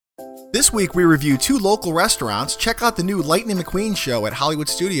This week we review 2 local restaurants, check out the new Lightning McQueen show at Hollywood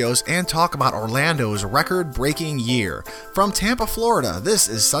Studios, and talk about Orlando's record-breaking year. From Tampa, Florida, this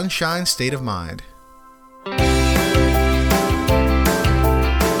is Sunshine State of Mind.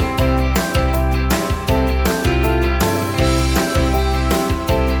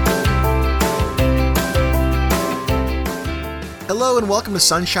 Hello and welcome to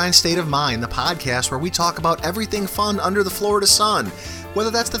Sunshine State of Mind, the podcast where we talk about everything fun under the Florida sun. Whether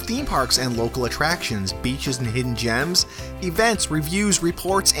that's the theme parks and local attractions, beaches and hidden gems, events, reviews,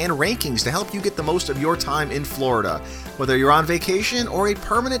 reports, and rankings to help you get the most of your time in Florida. Whether you're on vacation or a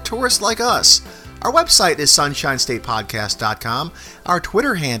permanent tourist like us. Our website is sunshinestatepodcast.com. Our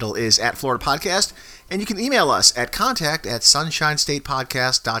Twitter handle is @FloridaPodcast, and you can email us at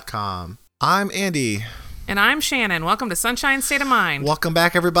contact@sunshinestatepodcast.com. I'm Andy. And I'm Shannon. Welcome to Sunshine State of Mind. Welcome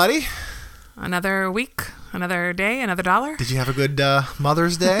back, everybody. Another week, another day, another dollar. Did you have a good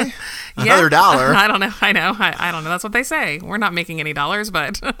Mother's Day? Yeah. Another dollar. I don't know. I don't know. That's what they say. We're not making any dollars,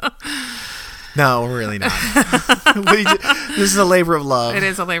 but... No, we're really not. This is a labor of love. It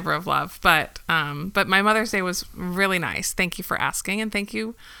is a labor of love. But my Mother's Day was really nice. Thank you for asking, and thank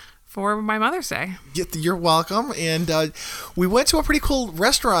you for my Mother's Day. You're welcome. And we went to a pretty cool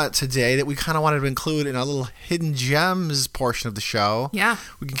restaurant today that we kind of wanted to include in our little hidden gems portion of the show. Yeah.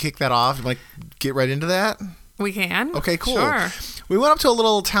 We can kick that off. Like, get right into that? We can. Okay, cool. Sure. We went up to a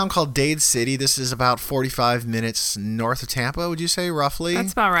little town called Dade City. This is about 45 minutes north of Tampa, would you say, roughly?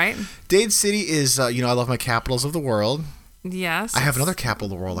 That's about right. Dade City is, I love my capitals of the world. Yes. I have another capital of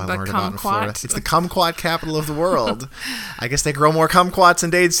the world I learned about in kumquat. Florida. It's the kumquat capital of the world. I guess they grow more kumquats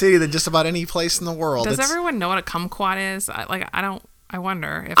in Dade City than just about any place in the world. Does everyone know what a kumquat is? I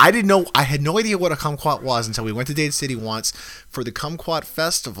wonder if... I didn't know. I had no idea what a kumquat was until we went to Dade City once for the Kumquat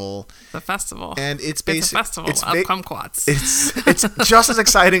Festival. The festival. And it's a festival of kumquats. It's just as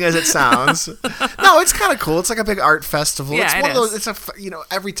exciting as it sounds. No, it's kind of cool. It's like a big art festival. Yeah, it's it one is. of those. It's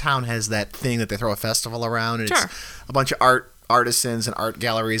every town has that thing that they throw a festival around, and Sure. it's a bunch of artisans and art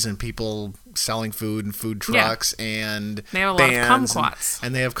galleries and people selling food and food trucks and they have a bands lot of kumquats.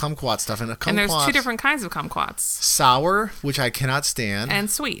 and they have kumquat stuff and there's 2 different kinds of kumquats. Sour, which I cannot stand, and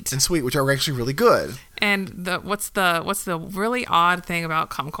sweet, which are actually really good. And what's the really odd thing about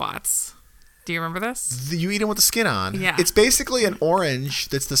kumquats? Do you remember this? You eat them with the skin on. Yeah. It's basically an orange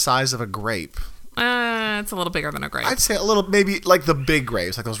that's the size of a grape. It's a little bigger than a grape. I'd say a little, maybe like the big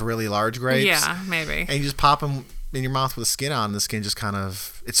grapes, like those really large grapes. Yeah, maybe. And you just pop them in your mouth with the skin on, and the skin just kind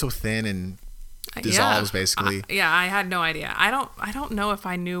of, it's so thin and dissolves basically. I had no idea. I don't know if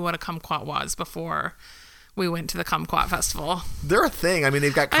I knew what a kumquat was before we went to the Kumquat Festival. They're a thing. I mean,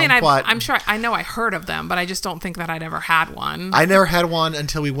 they've got kumquat. I'm sure I know I heard of them, but I just don't think that I'd ever had one. I never had one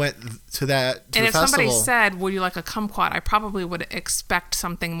until we went to the festival. And if somebody said, "Would you like a kumquat?" I probably would expect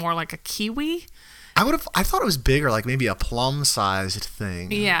something more like a kiwi. I thought it was bigger, like maybe a plum-sized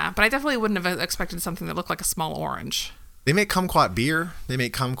thing. Yeah, but I definitely wouldn't have expected something that looked like a small orange. They make kumquat beer. They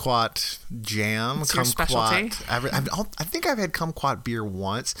make kumquat jam. It's your specialty. I think I've had kumquat beer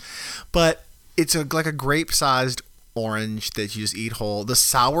once, but it's like a grape-sized orange that you just eat whole. The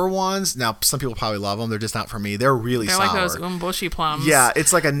sour ones, now some people probably love them. They're just not for me. They're really sour. They're like those Umboshi plums. Yeah,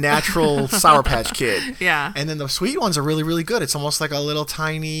 it's like a natural Sour Patch Kid. Yeah. And then the sweet ones are really, really good. It's almost like a little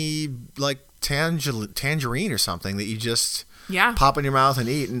tiny, like tangerine or something that you just pop in your mouth and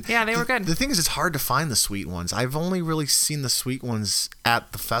eat. And yeah, they were good. The thing is, it's hard to find the sweet ones. I've only really seen the sweet ones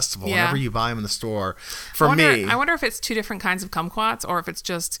at the festival. Yeah. Whenever you buy them in the store. I wonder if it's 2 different kinds of kumquats, or if it's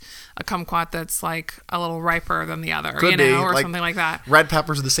just a kumquat that's like a little riper than the other, Could be. Or like, something like that. Red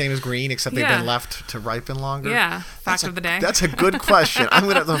peppers are the same as green, except they've been left to ripen longer. Yeah, fact of the day. That's a good question. I'm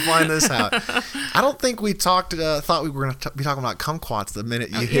going to have to find this out. I don't think we thought we were going to be talking about kumquats the minute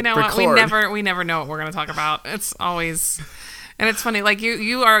you hit record. What? We never know what we're going to talk about. It's always... And it's funny, like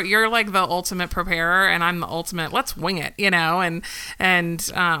you're like the ultimate preparer, and I'm the ultimate let's wing it, and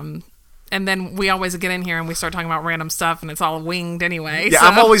then we always get in here and we start talking about random stuff, and it's all winged anyway. Yeah, so.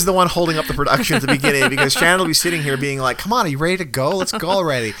 I'm always the one holding up the production at the beginning, because Shannon will be sitting here being like, "Come on, are you ready to go? Let's go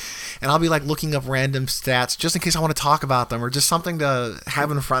already." And I'll be like looking up random stats just in case I want to talk about them, or just something to have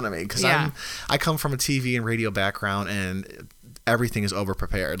in front of me, because I come from a TV and radio background, and everything is over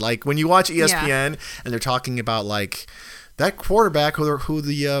prepared. Like when you watch ESPN and they're talking about like that quarterback who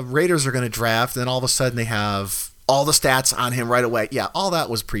the Raiders are going to draft, and then all of a sudden they have all the stats on him right away. Yeah, all that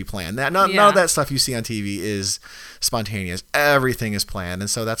was pre-planned. None of that stuff you see on TV is spontaneous. Everything is planned, and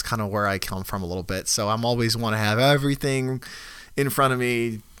so that's kind of where I come from a little bit. So I'm always want to have everything in front of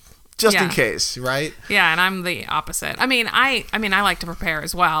me just in Yeah. case, right? Yeah, and I'm the opposite. I mean, I like to prepare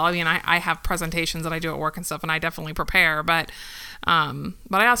as well. I mean, I have presentations that I do at work and stuff, and I definitely prepare, but I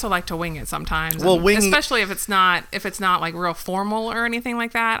also like to wing it sometimes. Well, And winging- especially if it's not like real formal or anything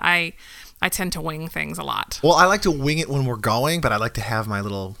like that. I tend to wing things a lot. Well, I like to wing it when we're going, but I like to have my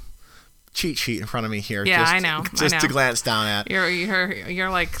little cheat sheet in front of me here. Yeah, just, I know. Just to glance down at. You're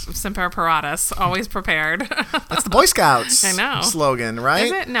like Semper Paratus, always prepared. That's the Boy Scouts I know. slogan, right?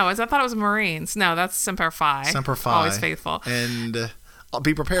 Is it? No, I thought it was Marines. No, that's Semper Fi. Semper Fi. Always faithful. And I'll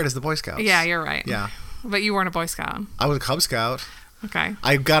be prepared as the Boy Scouts. Yeah, you're right. Yeah. But you weren't a Boy Scout. I was a Cub Scout. Okay.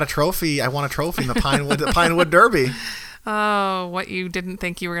 I got a trophy. I won a trophy in the Pinewood Derby. Oh, what you didn't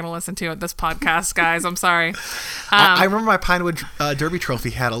think you were going to listen to at this podcast, guys. I'm sorry. I remember my Pinewood Derby trophy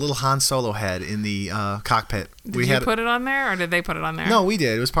had a little Han Solo head in the cockpit. Did you put it on there, or did they put it on there? No, we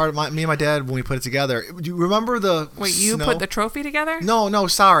did. It was part of me and my dad when we put it together. Do you remember the Wait, you snow? put the trophy together? No,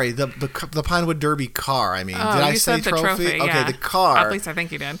 sorry. The Pinewood Derby car, I mean. Oh, did I you say said the trophy. Okay, Yeah. the car. At least I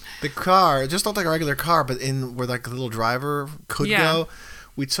think you did. The car just looked like a regular car, but in where like the little driver could go.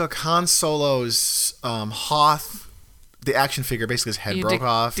 We took Han Solo's Hoth, the action figure, basically his head You broke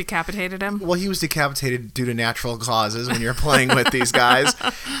off. decapitated him? Well, he was decapitated due to natural causes when you're playing with these guys.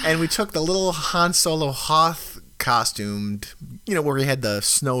 And we took the little Han Solo Hoth costumed, where he had the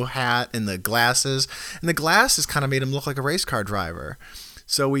snow hat and the glasses. And the glasses kind of made him look like a race car driver.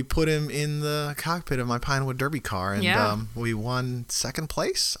 So we put him in the cockpit of my Pinewood Derby car, and we won second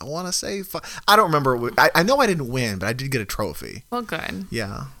place, I want to say. I don't remember. I know I didn't win, but I did get a trophy. Well, good.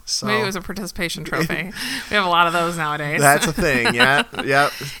 Yeah. So Maybe it was a participation trophy. We have a lot of those nowadays. that's a thing, yeah.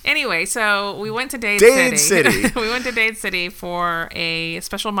 Yep. Anyway, so we went to Dade City. We went to Dade City for a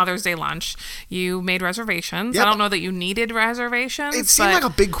special Mother's Day lunch. You made reservations. Yep. I don't know that you needed reservations. It seemed like a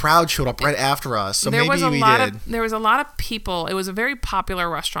big crowd showed up right after us, so maybe we did. There was a lot of people. It was a very popular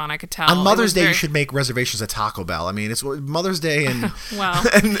restaurant, I could tell. On Mother's Day, you should make reservations at Taco Bell. I mean, it's Mother's Day and, Well,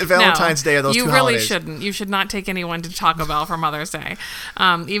 and Valentine's Day are those two You really holidays. shouldn't. You should not take anyone to Taco Bell for Mother's Day,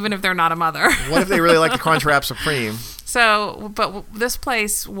 even if they're not a mother. What if they really like the Crunchwrap Supreme? So, but this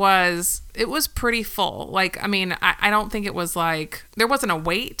place was pretty full. Like, I mean, I don't think it was like, there wasn't a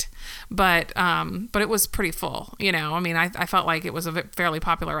wait, but it was pretty full, I mean, I felt like it was a fairly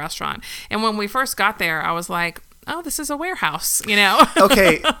popular restaurant. And when we first got there, I was like, oh, this is a warehouse,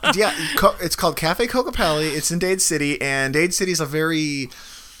 Okay, yeah, it's called Cafe Cocapelli. It's in Dade City, and Dade City is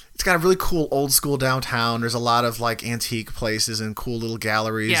it's got a really cool old school downtown. There's a lot of like antique places and cool little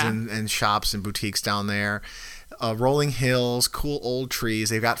galleries and shops and boutiques down there. Rolling hills, cool old trees.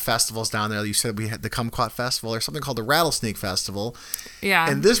 They've got festivals down there. You said we had the Kumquat Festival or something called the Rattlesnake Festival. Yeah.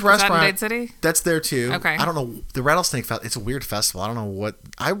 And this restaurant, that in Dade City? That's there too. Okay. I don't know the Rattlesnake Festival. It's a weird festival. I don't know what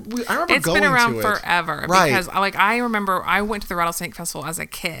I remember going to it. It's been around forever. Right. Because I remember I went to the Rattlesnake Festival as a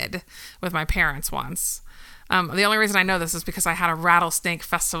kid with my parents once. The only reason I know this is because I had a Rattlesnake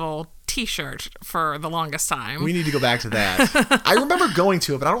Festival T-shirt for the longest time. We need to go back to that. I remember going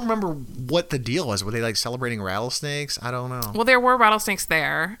to it, but I don't remember what the deal was. Were they like celebrating rattlesnakes? I don't know. Well, there were rattlesnakes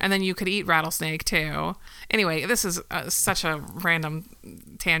there, and then you could eat rattlesnake too. Anyway, this is such a random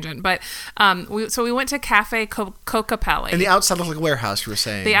tangent, but we went to Cafe Cocapelli. And the outside looked like a warehouse, you were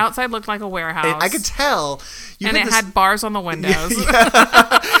saying. The outside looked like a warehouse. And I could tell. And it had bars on the windows.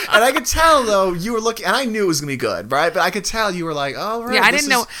 And I could tell, though, you were looking, and I knew it was going to be good, right? But I could tell you were like, oh, right. Yeah, I didn't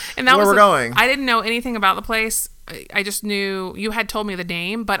know. And that where was we're going. I didn't know anything about the place. I just knew you had told me the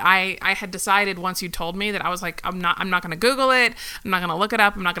name, but I had decided once you told me that I was like, I'm not going to Google it. I'm not going to look it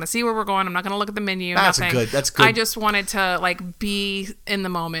up. I'm not going to see where we're going. I'm not going to look at the menu. That's nothing. That's good. I just wanted to like be in the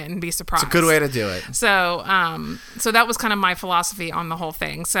moment and be surprised. It's a good way to do it. So, so that was kind of my philosophy on the whole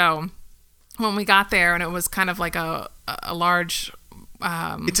thing. So when we got there, and it was kind of like a large.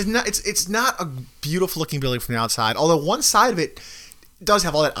 It's not a beautiful looking building from the outside, although one side of it does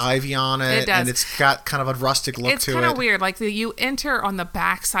have all that ivy on it, and it's got kind of a rustic look to it. It's kind of weird. Like you enter on the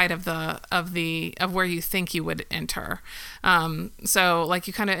back side of where you think you would enter. So like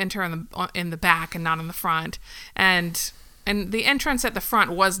you kind of enter in the back and not in the front, and the entrance at the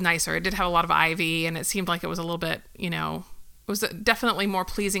front was nicer. It did have a lot of ivy, and it seemed like it was a little bit, it was definitely more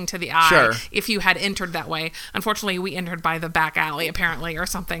pleasing to the eye if you had entered that way. Unfortunately, we entered by the back alley apparently or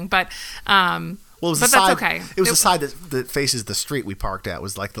something, but well, that's okay. It was the side that faces the street we parked at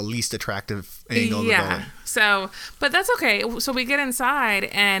was like the least attractive angle of the building. So, but that's okay. So we get inside,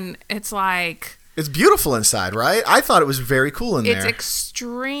 and it's like It's beautiful inside, right? I thought it was very cool in there. It's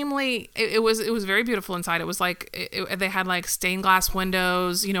extremely. It was very beautiful inside. It was like they had like stained glass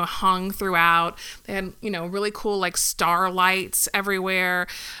windows, hung throughout. They had really cool like star lights everywhere.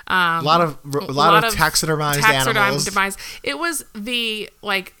 A lot of taxidermized animals. It was the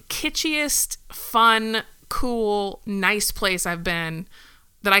like kitschiest, fun, cool, nice place I've been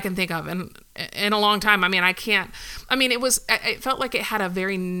that I can think of in a long time. I mean, it felt like it had a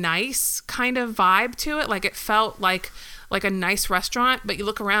very nice kind of vibe to it. Like it felt like a nice restaurant, but you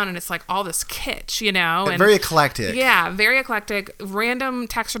look around and it's like all this kitsch, and very eclectic. Yeah, very eclectic. Random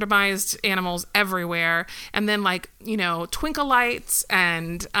taxidermized animals everywhere, and then like twinkle lights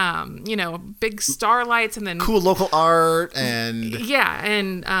and big star lights, and then cool local art and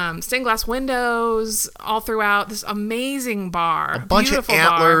stained glass windows all throughout. This amazing bar, a bunch of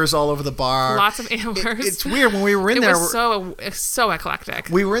antlers all over the bar. Lots of antlers. It's weird when we were in there. It was so eclectic.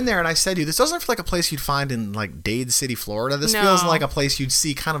 We were in there, and I said to you, this doesn't feel like a place you'd find in like Dade City, Florida. This feels like a place you'd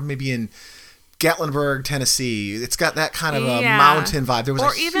see kind of maybe in Gatlinburg, Tennessee. It's got that kind of a mountain vibe. There was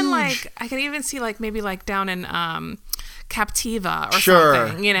like I can even see like maybe like down in Captiva or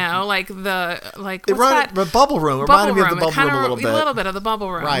something. The Bubble Room. It reminded me of the Bubble Room a little bit. A little bit of the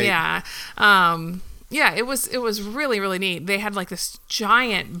Bubble Room. Right. Yeah. Yeah, it was really, really neat. They had like this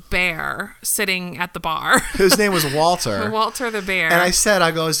giant bear sitting at the bar. His name was Walter. Walter the bear. And I said,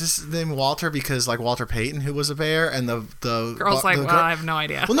 is this his name Walter because like Walter Payton, who was a bear? And the girl's like, I have no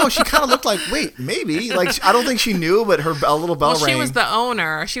idea. Well, no, she kind of looked like, wait, maybe. Like, I don't think she knew, but a little bell rang. She was the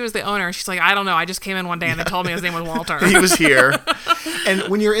owner. She's like, I don't know. I just came in one day and they told me his name was Walter. He was here. And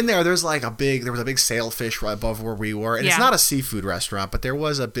when you're in there, there was a big sailfish right above where we were. And it's not a seafood restaurant, but there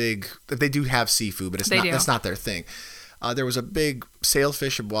was they do have seafood, but that's not their thing. There was a big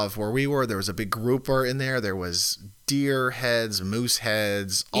sailfish above where we were. There was a big grouper in there. There was deer heads, moose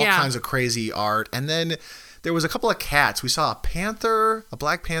heads, all kinds of crazy art. And then there was a couple of cats. We saw a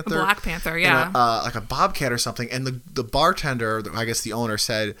black panther. Yeah. And like a bobcat or something. And the bartender, I guess the owner,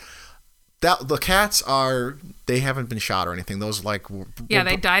 said that the cats they haven't been shot or anything. Those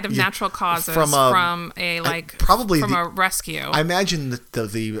they died of natural causes from a rescue. I imagine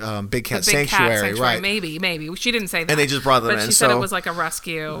the big cat sanctuary, right? Maybe she didn't say that, and they just brought them in. But she said it was like a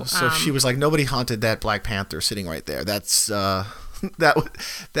rescue. So she was like, nobody haunted that Black Panther sitting right there. That's that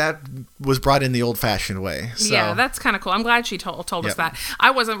was brought in the old-fashioned way. So. Yeah, that's kind of cool. I'm glad she told us that.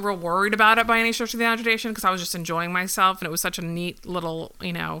 I wasn't real worried about it by any stretch of the imagination because I was just enjoying myself, and it was such a neat little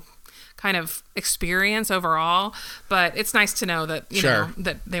kind of experience overall, but it's nice to know that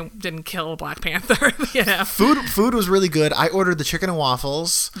that they didn't kill Black Panther. Food was really good. I ordered the chicken and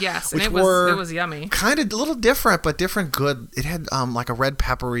waffles. Yes, and it was yummy. Kind of a little different, but different good. It had like a red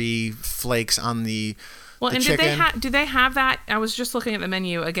peppery flakes on the chicken. Do they have that? I was just looking at the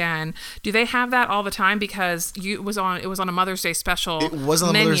menu again. Do they have that all the time? Because it was on a Mother's Day special. It was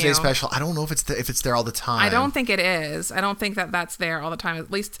on a Mother's Day special. I don't know if it's there all the time. I don't think it is. I don't think that's there all the time.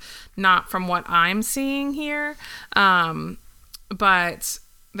 At least not from what I'm seeing here. But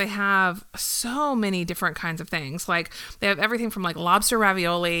they have so many different kinds of things. Like they have everything from like lobster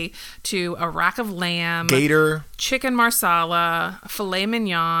ravioli to a rack of lamb, gator, chicken marsala, filet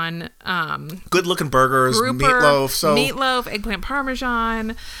mignon, good looking burgers, grouper, meatloaf, eggplant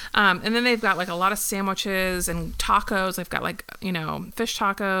parmesan, and then they've got like a lot of sandwiches and tacos. They've got like fish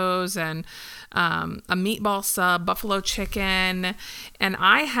tacos and a meatball sub, buffalo chicken, and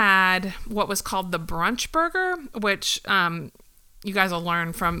I had what was called the brunch burger, which you guys will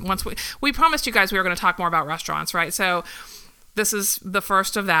learn from once we promised you guys we were going to talk more about restaurants, right? So this is the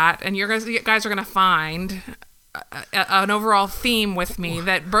first of that, and you guys are going to find an overall theme with me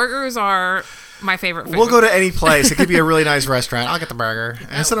that burgers are my favorite food. We'll go to any place. It could be a really nice restaurant. I'll get the burger.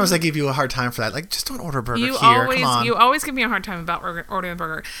 And sometimes I give you a hard time for that. Like, just don't order a burger here. Come on. You always give me a hard time about ordering a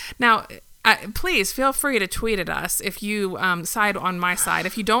burger. Now, please feel free to tweet at us if you side on my side.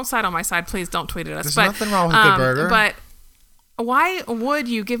 If you don't side on my side, please don't tweet at us. There's nothing wrong with a good burger. But why would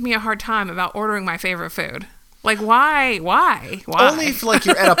you give me a hard time about ordering my favorite food? Like, why? Only if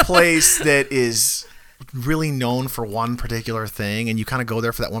you're at a place that is really known for one particular thing, and you kind of go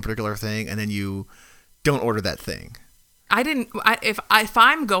there for that one particular thing, and then you don't order that thing. If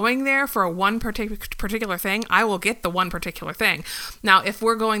I'm going there for one particular thing, I will get the one particular thing. Now, if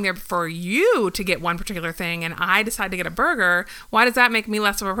we're going there for you to get one particular thing, and I decide to get a burger, why does that make me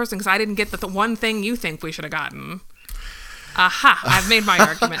less of a person? Because I didn't get the one thing you think we should have gotten. Aha! I've made my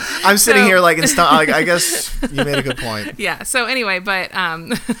argument. I'm sitting here like I guess you made a good point. Yeah. So anyway, but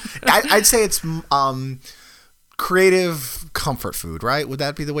I'd say it's creative comfort food, right? Would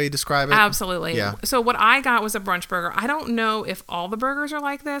that be the way you describe it? Absolutely. Yeah. So what I got was a brunch burger. I don't know if all the burgers are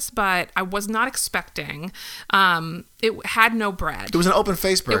like this, but I was not expecting. It had no bread. It was an open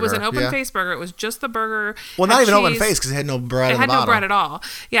face burger. It was an open face burger. It was just the burger. Well, had not even cheese. open face because it had no bread. It had no bottom. bread at all.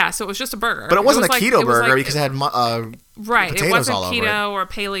 Yeah, so it was just a burger. But it wasn't was a keto burger because it had right. potatoes It wasn't all over keto or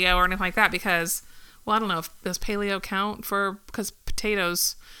paleo or anything like that because, well, I don't know if does paleo count because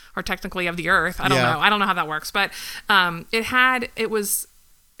potatoes are technically of the earth. I don't know. I don't know how that works, but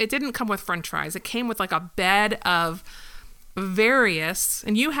it didn't come with French fries. It came with like a bed of various,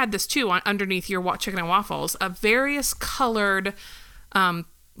 and you had this too underneath your chicken and waffles, of various colored,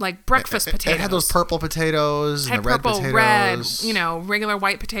 like breakfast potatoes. It had those purple potatoes and the red potatoes. Red, regular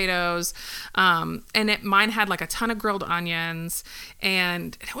white potatoes. And mine had like a ton of grilled onions,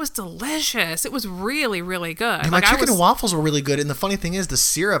 and it was delicious. It was really, really good. And my chicken and waffles were really good. And the funny thing is, the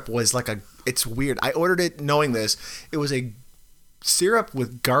syrup was it's weird. I ordered it knowing this. It was a syrup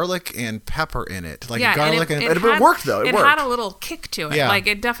with garlic and pepper in it, but it worked though. It worked. Had a little kick to it. Yeah. Like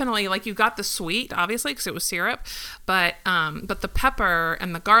it definitely, like you got the sweet, obviously, because it was syrup, but the pepper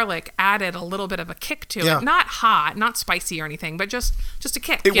and the garlic added a little bit of a kick to it. Not hot, not spicy or anything, but just a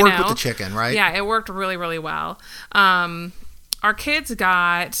kick. It worked with the chicken, right? Yeah, it worked really, really well. Our kids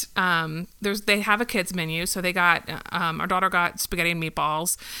got they have a kids menu, so they got our daughter got spaghetti and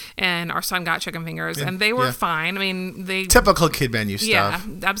meatballs, and our son got chicken fingers, and they were fine. I mean, they typical kid menu stuff. Yeah,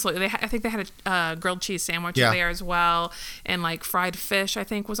 absolutely. I think they had a grilled cheese sandwich there as well, and like fried fish. I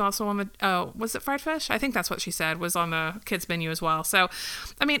think was also on the was it fried fish? I think that's what she said was on the kids menu as well. So,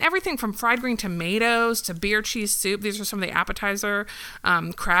 I mean, everything from fried green tomatoes to beer cheese soup. These are some of the appetizer.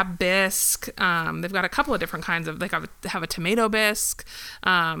 Crab bisque. They've got a couple of different kinds of. They have a tomato bisque,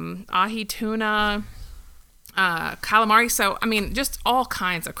 ahi tuna, calamari. So I mean, just all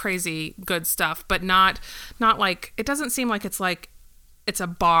kinds of crazy good stuff, but not like, it doesn't seem like it's a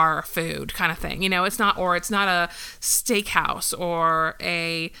bar food kind of thing, it's not a steakhouse or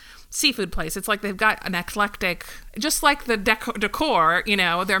a seafood place. It's like they've got an eclectic, just like the decor,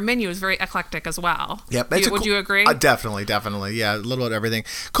 their menu is very eclectic as well. Yep. Would you agree? Definitely. Yeah, a little bit of everything.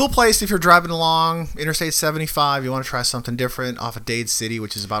 Cool place if you're driving along Interstate 75. You want to try something different off of Dade City,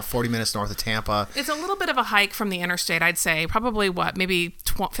 which is about 40 minutes north of Tampa. It's a little bit of a hike from the interstate, I'd say. Probably maybe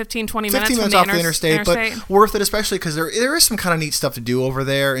 15, 20 minutes 15 minutes from off the interstate, but worth it, especially because there is some kind of neat stuff to do over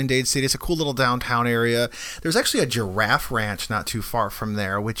there in Dade City. It's a cool little downtown area. There's actually a giraffe ranch not too far from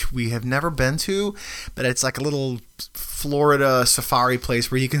there, which we have never been to, but it's like a little Florida safari place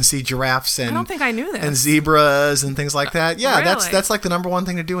where you can see giraffes and I don't think I knew this. And zebras and things like that. Yeah, really? that's like the number one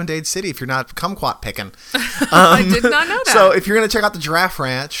thing to do in Dade City if you're not kumquat picking. I did not know that. So if you're going to check out the giraffe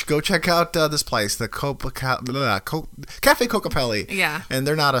ranch, go check out this place, the Cafe Cocopelli. Yeah. And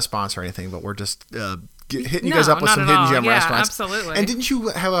they're not a sponsor or anything, but we're just hitting you guys up with some hidden gem restaurants. Absolutely. And didn't you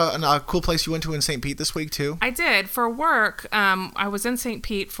have a cool place you went to in St. Pete this week too? I did. For work, I was in St.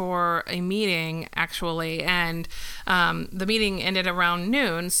 Pete for a meeting actually, and the meeting ended around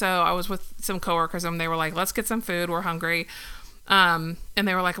noon. So I was with some coworkers and they were like, "Let's get some food. We're hungry." And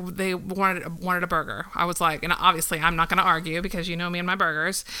they were like, they wanted a burger. I was like, and obviously I'm not going to argue because you know me and my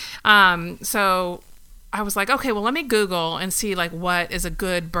burgers. So I was like, okay, well, let me Google and see like what is a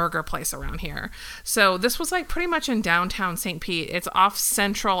good burger place around here. So this was like pretty much in downtown St. Pete. It's off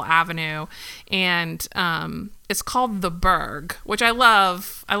Central Avenue, and it's called The Berg, which I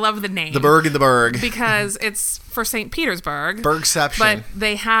love. I love the name. The Berg in the Berg. Because it's for St. Petersburg. Bergception. But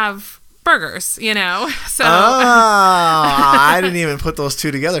they have burgers, So I didn't even put those two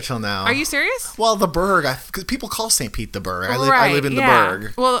together till now. Are you serious? Well, the Berg, because people call St. Pete the Berg. I live in the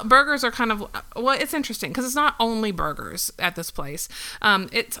Berg. Well, burgers are kind of, it's interesting because it's not only burgers at this place.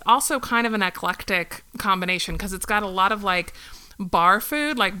 It's also kind of an eclectic combination because it's got a lot of like bar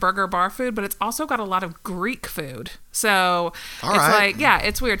food, like burger bar food, but it's also got a lot of Greek food. So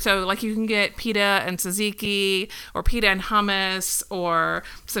it's weird. So like you can get pita and tzatziki or pita and hummus or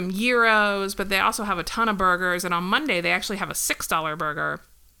some gyros, but they also have a ton of burgers. And on Monday, they actually have a $6 burger.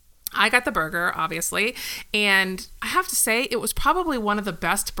 I got the burger, obviously, and I have to say it was probably one of the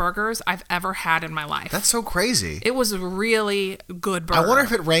best burgers I've ever had in my life. That's so crazy. It was a really good burger. I wonder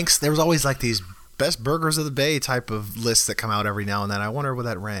if it ranks. There was always like these best burgers of the Bay type of lists that come out every now and then. I wonder where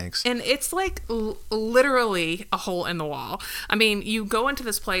that ranks. And it's like literally a hole in the wall. I mean, you go into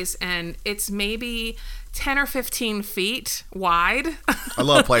this place and it's maybe 10 or 15 feet wide. I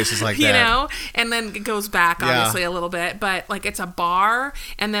love places like that. You know, and then it goes back obviously a little bit, but like it's a bar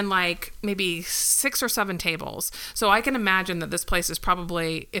and then like maybe 6 or 7 tables. So I can imagine that this place is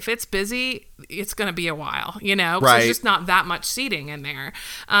probably, if it's busy, it's going to be a while, you know, 'cause there's just not that much seating in there.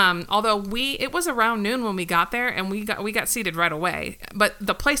 Although it was around noon when we got there and we got seated right away, but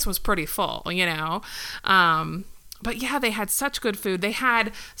the place was pretty full, you know. But yeah, they had such good food. They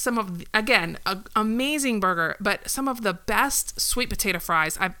had an amazing burger, but some of the best sweet potato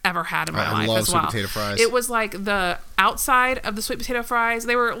fries I've ever had in my life love as well. sweet potato fries. It was like the outside of the sweet potato fries.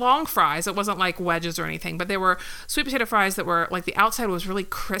 They were long fries. It wasn't like wedges or anything, but they were sweet potato fries that were like the outside was really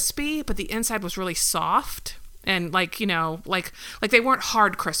crispy, but the inside was really soft. And like, you know, like they weren't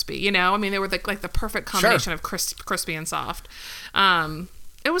hard crispy, you know? I mean, they were like the perfect combination of crispy and soft.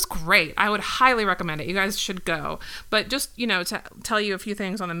 It was great. I would highly recommend it. You guys should go. But just, you know, to tell you a few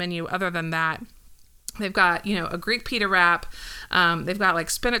things on the menu other than that, they've got, you know, a Greek pita wrap. They've got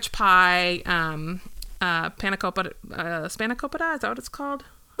like spinach pie, panna cotta, spanakopita, is that what it's called?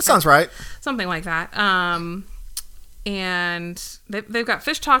 That sounds right. Something like that. And they've got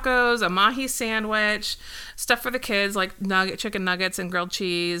fish tacos, a mahi sandwich, stuff for the kids like chicken nuggets and grilled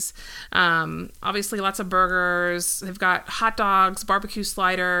cheese. Obviously, lots of burgers. They've got hot dogs, barbecue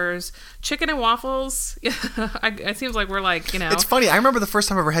sliders, chicken and waffles. It seems like we're like, you know. It's funny. I remember the first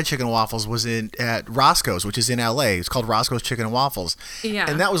time I ever had chicken and waffles was at Roscoe's, which is in LA. It's called Roscoe's Chicken and Waffles. Yeah.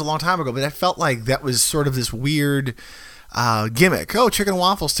 And that was a long time ago, but I felt like that was sort of this weird gimmick. Oh, chicken and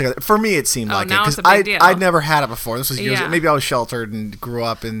waffles together. For me, it seemed like now it it's a big deal. I'd never had it before. This was years. Maybe I was sheltered and grew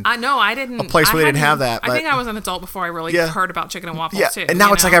up in. No, I didn't. A place where they didn't have that. But I think I was an adult before I really heard about chicken and waffles too. And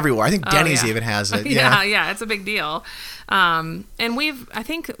now it's like everywhere. I think Denny's even has it. Yeah, it's a big deal. And I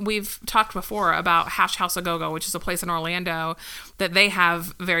think we've talked before about Hash House A Go-Go, which is a place in Orlando that they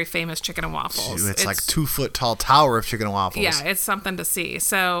have very famous chicken and waffles. It's like 2-foot tall tower of chicken and waffles. Yeah, it's something to see.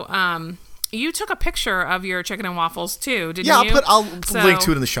 So, you took a picture of your chicken and waffles too, didn't you? Yeah, I'll link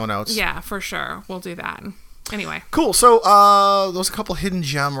to it in the show notes. Yeah, for sure. We'll do that. Anyway. Cool. So, those a couple hidden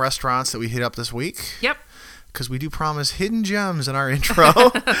gem restaurants that we hit up this week. Yep. Because we do promise hidden gems in our intro.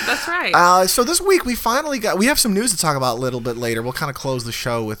 That's right. So this week we have some news to talk about a little bit later. We'll kind of close the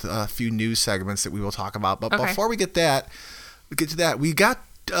show with a few news segments that we will talk about. But before we get to that, we got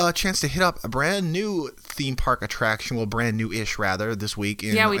a chance to hit up a brand new theme park attraction, well, brand new-ish rather, this week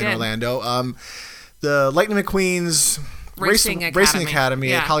in Orlando. The Lightning McQueen's Racing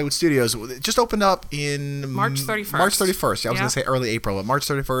Academy at Hollywood Studios. It just opened up in March 31st. March 31st. I was going to say early April, but March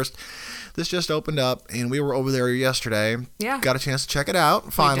 31st. This just opened up, and we were over there yesterday. Yeah. Got a chance to check it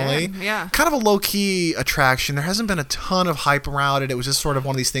out, finally. We did. Yeah. Kind of a low-key attraction. There hasn't been a ton of hype around it. It was just sort of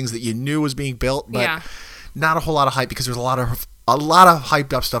one of these things that you knew was being built, but not a whole lot of hype because there's a lot of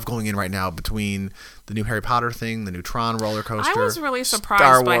hyped up stuff going in right now between the new Harry Potter thing, the new Tron roller coaster. I was really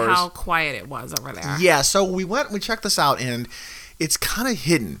surprised by how quiet it was over there. Yeah, so we checked this out, and it's kind of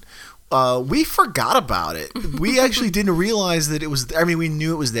hidden. We forgot about it. We actually didn't realize that it was. I mean, we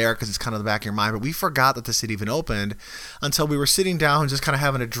knew it was there because it's kind of the back of your mind, but we forgot that the city even opened until we were sitting down just kind of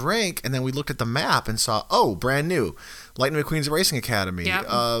having a drink, and then we looked at the map and saw, brand new. Lightning McQueen's Racing Academy. Yep.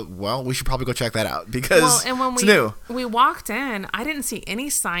 Well, we should probably go check that out because it's new. We walked in, I didn't see any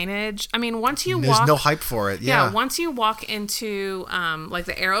signage. I mean, there's no hype for it. Yeah. Once you walk into like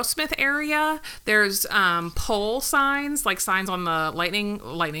the Aerosmith area, there's pole signs, like signs on the lightning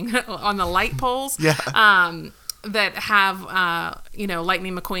on the light poles. Yeah. That have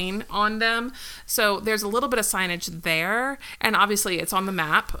Lightning McQueen on them. So there's a little bit of signage there, and obviously it's on the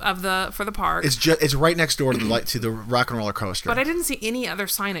map for the park. It's right next door to the Rock and Roller Coaster. But I didn't see any other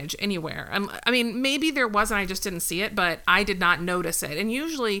signage anywhere. I mean, maybe there was and I just didn't see it, but I did not notice it. And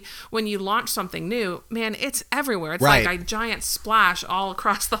usually when you launch something new, man, it's everywhere. It's like a giant splash all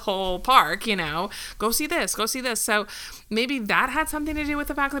across the whole park, Go see this, go see this. So maybe that had something to do with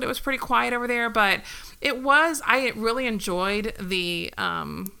the fact that it was pretty quiet over there, but I really enjoyed the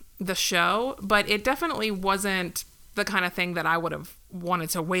show, but it definitely wasn't the kind of thing that I would have wanted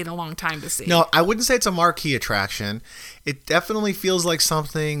to wait a long time to see. No, I wouldn't say it's a marquee attraction. It definitely feels like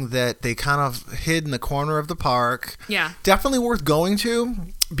something that they kind of hid in the corner of the park. Yeah. Definitely worth going to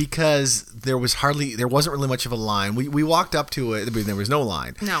because there wasn't really much of a line. We walked up to it, there was no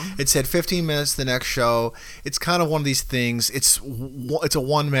line. No. It said 15 minutes the next show. It's kind of one of these things. It's a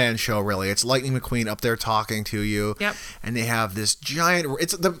one-man show, really. It's Lightning McQueen up there talking to you. Yep. And they have this giant.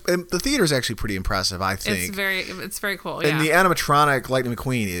 The theater's actually pretty impressive, I think. It's very cool. And the animatronic Lightning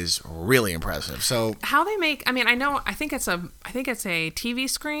McQueen is really impressive. So how they make? I mean, I think it's a TV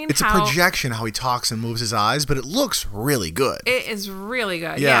screen. It's a projection how he talks and moves his eyes, but it looks really good. It is really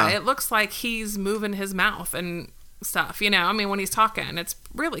good. Yeah, Yeah. it looks like he's moving his mouth and stuff, I mean, when he's talking, it's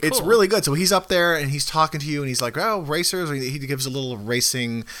really cool. It's really good. So he's up there and he's talking to you and he's like, oh, racers. He gives a little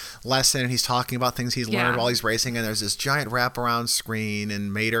racing lesson and he's talking about things he's learned while he's racing. And there's this giant wraparound screen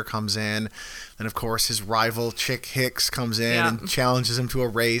and Mater comes in. And of course, his rival Chick Hicks comes in and challenges him to a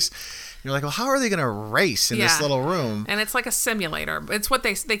race. And you're like, well, how are they going to race in this little room? And it's like a simulator. It's what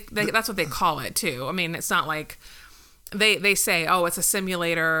they that's what they call it too. I mean, it's not like they say, oh, it's a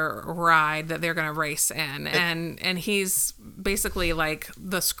simulator ride that they're going to race in. And he's basically like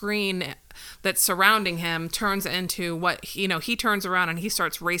the screen that's surrounding him turns into what, he turns around and he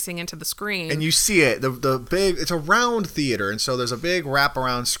starts racing into the screen. And you see it, the big, it's a round theater. And so there's a big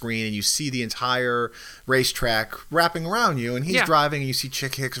wraparound screen and you see the entire racetrack wrapping around you. And he's driving and you see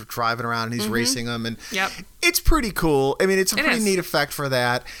Chick Hicks driving around and he's racing them. And it's pretty cool. I mean, it's a pretty neat effect for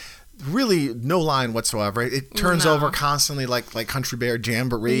that. Really no line whatsoever. It turns over constantly like Country Bear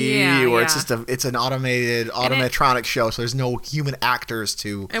Jamboree, or it's just it's an automatronic show, so there's no human actors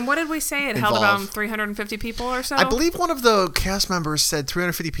to. And what did we say? It held about 350 people or so? I believe one of the cast members said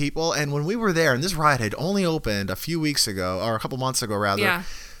 350 people, and when we were there, and this ride had only opened a few weeks ago, or a couple months ago rather.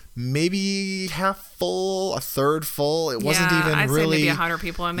 Maybe half full, a third full. It wasn't even I'd really. Say maybe 100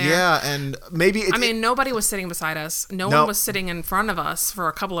 people in there. Yeah, and maybe. Nobody was sitting beside us. No one was sitting in front of us for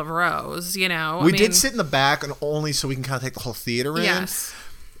a couple of rows. We did sit in the back, and only so we can kind of take the whole theater in. Yes.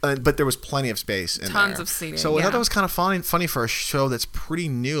 But there was plenty of space in there. Tons of seating. So I thought that was kind of funny for a show that's pretty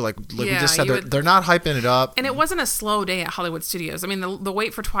new. Like we just said, they're not hyping it up. And it wasn't a slow day at Hollywood Studios. I mean, the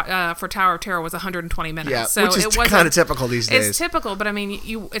wait for Tower of Terror was 120 minutes. Yeah, so which is kind of typical these days. It's typical, but I mean,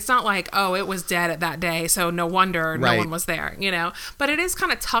 it's not like, oh, it was dead at that day, so no wonder no one was there, But it is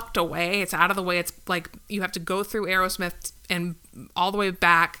kind of tucked away. It's out of the way. It's like you have to go through Aerosmith and all the way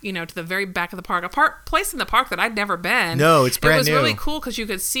back, to the very back of the park. A place in the park that I'd never been. No, it's brand new. It was really cool because you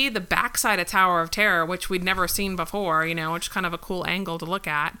could see the backside of Tower of Terror, which we'd never seen before, which is kind of a cool angle to look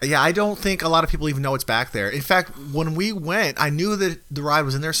at. Yeah, I don't think a lot of people even know it's back there. In fact, when we went, I knew that the ride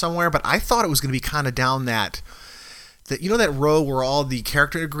was in there somewhere, but I thought it was going to be kind of down that that row where all the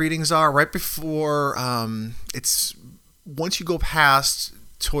character greetings are, right before it's once you go past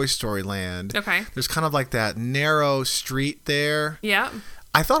Toy Story Land. Okay. There's kind of like that narrow street there. Yeah.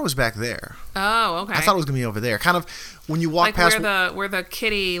 I thought it was back there. Oh, okay. I thought it was gonna be over there. Kind of when you walk past where the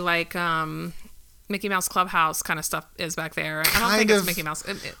kitty Mickey Mouse Clubhouse kind of stuff is back there. I don't think it's Mickey Mouse.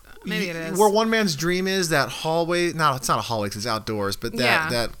 Maybe it is. Where One Man's Dream is, that hallway. No, it's not a hallway because it's outdoors, but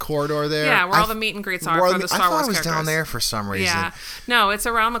that corridor there. Yeah, where all the meet and greets are for the Star Wars characters. I thought it was down there for some reason. Yeah. No, it's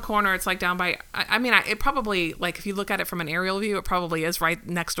around the corner. It's like down by, it probably, like if you look at it from an aerial view, it probably is right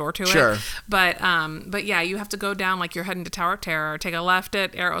next door to it. Sure. But yeah, you have to go down like you're heading to Tower of Terror, take a left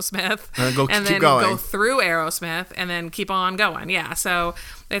at Aerosmith, and then going. go through Aerosmith and then keep on going. Yeah. So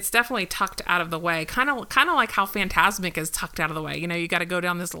it's definitely tucked out of the way. Kind of like how Fantasmic is tucked out of the way. You got to go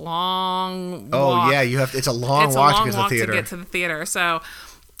down this long walk. Yeah, you have. It's a long walk to get to the theater. So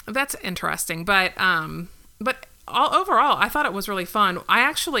that's interesting. But overall, I thought it was really fun. I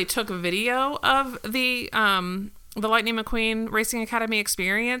actually took a video of the Lightning McQueen Racing Academy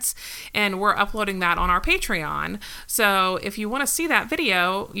experience, and we're uploading that on our Patreon. So if you want to see that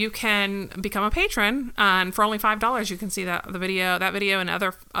video, you can become a patron, and for only $5 you can see that video and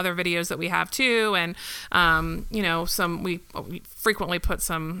other videos that we have too. And we frequently put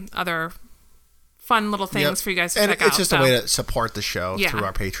some other fun little things for you guys to check out. And it's just a way to support the show through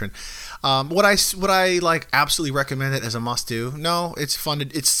our Patreon. Would I like absolutely recommend it as a must do? No, it's fun.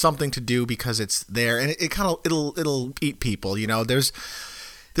 It's something to do because it's there, and it kind of it'll eat people.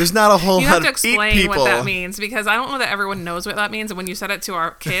 There's not a whole lot of eat people. You have to explain what that means, because I don't know that everyone knows what that means. And when you said it to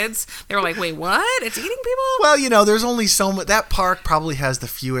our kids, they were like, "Wait, what? It's eating people?" Well, there's only so much. That park probably has the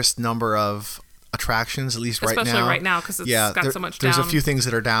fewest number of attractions, at least right now. Especially right now, because it's got so much down. There's a few things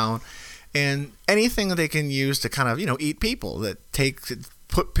that are down, and anything that they can use to kind of eat people, that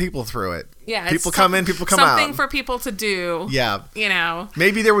put people through it. Yeah, people come in, people come out. Something for people to do. Yeah,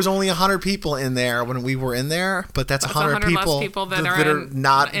 maybe there was only 100 people in there when we were in there, but that's 100 people, less people that are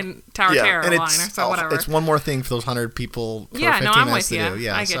not in Tower Terror line, or so whatever. It's one more thing for those 100 people. For 50 I'm minutes with to you. Do.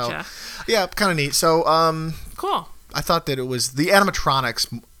 Yeah, I get you. Yeah, kind of neat. So, cool. I thought that it was the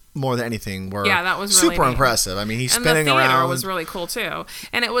animatronics more than anything were that was really super neat. Impressive. I mean, he's and spinning the theater around. Was really cool too.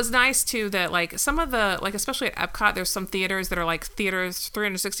 And it was nice too that like some of the, like especially at Epcot, there's some theaters that are like theaters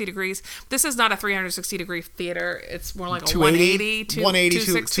 360 degrees. This is not a 360 degree theater. It's more like a 180,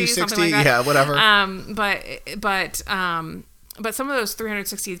 260, something like that. Yeah, whatever. But some of those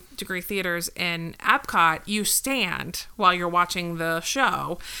 360 degree theaters in Epcot, you stand while you're watching the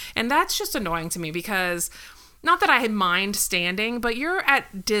show. And that's just annoying to me because not that I mind standing, but you're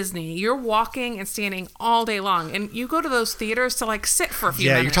at Disney. You're walking and standing all day long, and you go to those theaters to like sit for a few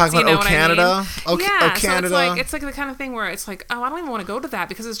minutes. You're talking about O Canada. Yeah, Canada. So it's like the kind of thing where it's like, oh, I don't even want to go to that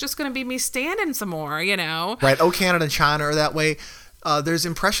because it's just going to be me standing some more, Right. O Canada and China are that way. There's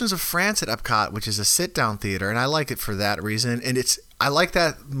Impressions of France at Epcot, which is a sit-down theater, and I like it for that reason. And I like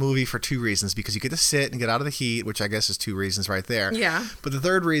that movie for two reasons, because you get to sit and get out of the heat, which I guess is two reasons right there. Yeah. But the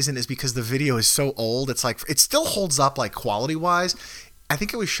third reason is because the video is so old. It's like, it still holds up like quality-wise. I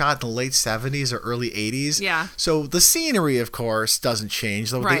think it was shot in the late 70s or early 80s. Yeah. So the scenery, of course, doesn't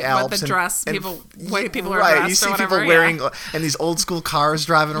change. Right, the Alps but the dress, way people are right, dressed you see or whatever, people wearing and these old school cars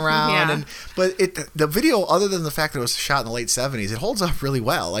driving around. Yeah. The video, other than the fact that it was shot in the late 70s, it holds up really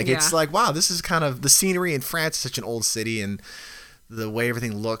well. Like, it's like, wow, this is kind of the scenery in France is such an old city, and the way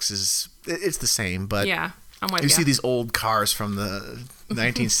everything looks it's the same. But yeah. I'm with you see these old cars from the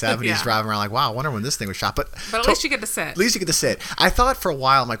 1970s driving around, like, wow, I wonder when this thing was shot. But at least you get to sit. At least you get to sit. I thought for a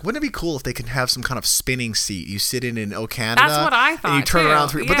while, I'm like, wouldn't it be cool if they could have some kind of spinning seat? You sit in O Canada. That's what I thought, and you turn around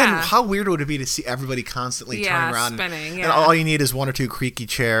too. But then how weird would it be to see everybody constantly turning around? Spinning, and all you need is one or two creaky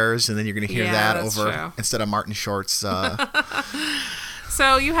chairs, and then you're going to hear that over true. Instead of Martin Short's.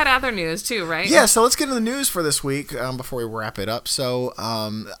 So you had other news too, right? Yeah, so let's get into the news for this week before we wrap it up. So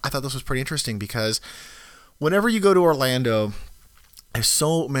I thought this was pretty interesting because whenever you go to Orlando, there's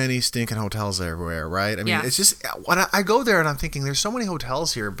so many stinking hotels everywhere, right? I mean, it's just, when I go there and I'm thinking, there's so many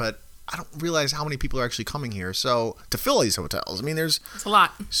hotels here, but I don't realize how many people are actually coming here. So to fill these hotels, I mean, it's a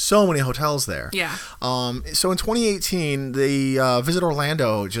lot. So many hotels there. Yeah. So in 2018, the Visit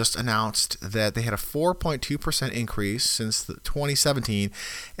Orlando just announced that they had a 4.2% increase since 2017,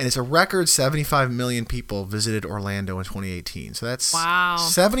 and it's a record 75 million people visited Orlando in 2018. So that's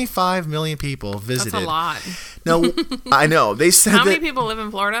 75 million people visited. That's a lot. No, I know. They said how many people live in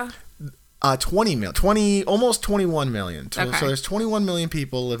Florida? 20 almost 21 million. Okay. So there's 21 million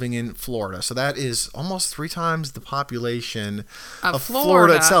people living in Florida. So that is almost 3 times the population of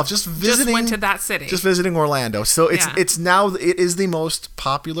Florida itself. Just went to that city. Just visiting Orlando. So it's now, it is the most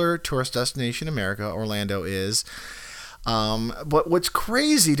popular tourist destination in America. Orlando is. But what's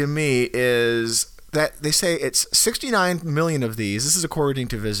crazy to me is that they say it's 69 million of these. This is according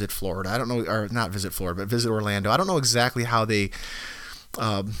to Visit Florida. I don't know, or not Visit Florida, but Visit Orlando. I don't know exactly how they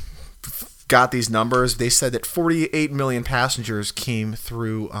got these numbers. They said that 48 million passengers came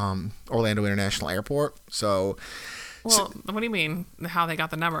through Orlando International Airport. So, well, what do you mean? How they got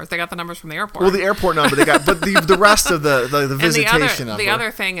the numbers? They got the numbers from the airport. Well, the airport number they got, but the rest of the visitation and the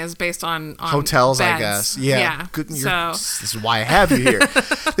other thing is based on hotels, beds. I guess. Yeah. So this is why I have you here.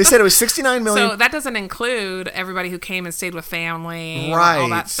 They said it was 69 million. So that doesn't include everybody who came and stayed with family, right? All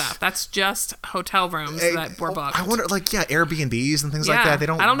that stuff. That's just hotel rooms that were booked. I wonder, Airbnbs and things like that. They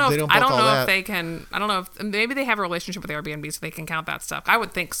don't. I don't know. They don't I don't book know all if that. they can. I don't know if maybe they have a relationship with Airbnb so they can count that stuff. I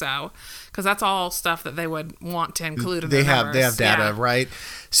would think so, because that's all stuff that they would want to include. They have data, right?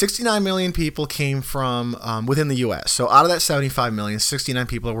 69 million people came from within the U.S. So out of that 75 million, 69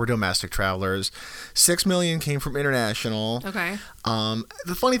 people were domestic travelers. 6 million came from international. Okay.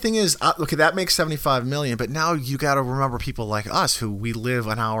 The funny thing is, okay, that makes 75 million, but now you got to remember people like us who we live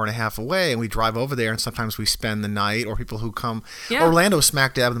an hour and a half away and we drive over there and sometimes we spend the night, or people who come. Yeah. Orlando's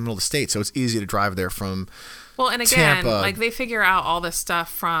smack dab in the middle of the state, so it's easy to drive there from. Well, and again, Tampa. like they figure out all this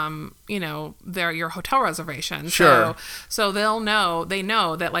stuff from, your hotel reservations. Sure. So they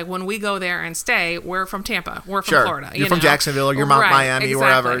know that like when we go there and stay, we're from Tampa, we're from Florida. You're from Jacksonville, or you're Miami, exactly.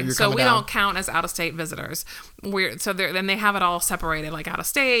 wherever. You're so coming we down. don't count as out-of-state visitors. Then they have it all separated, like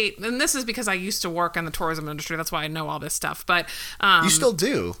out-of-state. And this is because I used to work in the tourism industry. That's why I know all this stuff. But you still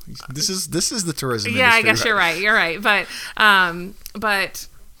do. This is the tourism industry. Yeah, I guess you're right. But.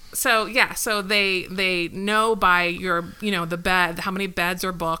 So they know by your the bed, how many beds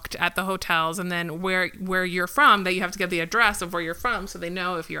are booked at the hotels, and then where you're from, that you have to give the address of where you're from, so they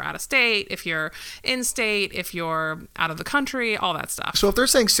know if you're out of state, if you're in state, if you're out of the country, all that stuff. So if they're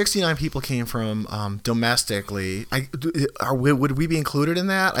saying 69 people came from domestically, would we be included in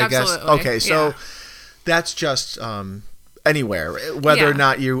that? I Absolutely. guess. Okay, so that's just anywhere, whether or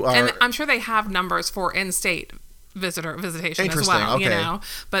not you are. And I'm sure they have numbers for in-state visitation as well, okay.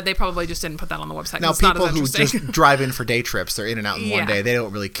 But they probably just didn't put that on the website. Now, it's not people as who just drive in for day trips, they're in and out in one day, they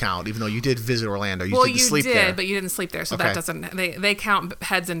don't really count, even though you did visit Orlando. You didn't sleep there. But you didn't sleep there, so that doesn't, they count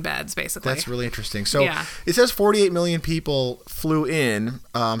heads and beds, basically. That's really interesting. So it says 48 million people flew in,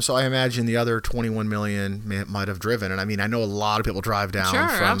 so I imagine the other 21 million might have driven, and I mean, I know a lot of people drive down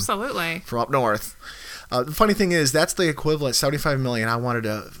from up north. The funny thing is, that's the equivalent, 75 million. I wanted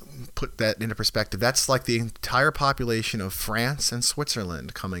to put that into perspective. That's like the entire population of France and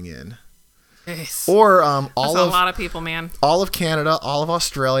Switzerland coming in. Yes. Or That's a lot of people, man. all of Canada, all of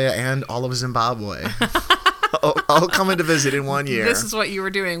Australia, and all of Zimbabwe. I'll come in to visit in 1 year. This is what you were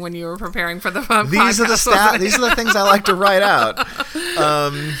doing when you were preparing for the podcast. These are the things I like to write out.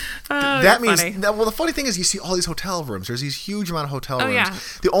 That means funny. well, the funny thing is you see all these hotel rooms. There's these huge amount of hotel rooms. Yeah.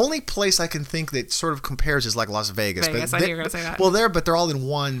 The only place I can think that sort of compares is like Las Vegas. Vegas, I knew you were gonna say that. Well, but they're all in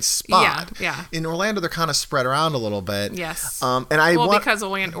one spot. Yeah. In Orlando, they're kind of spread around a little bit. Yes. Because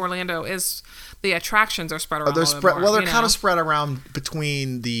Orlando is, the attractions are spread around. They're kind of spread around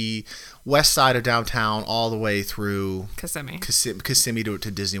between the west side of downtown all the way through Kissimmee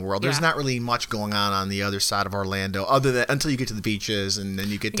to Disney World. There's Yeah. not really much going on the other side of Orlando, other than until you get to the beaches, and then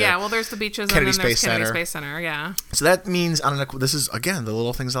you get to there's the beaches Kennedy and then there's Space Kennedy Center. Space Center. Yeah. So that means this is again the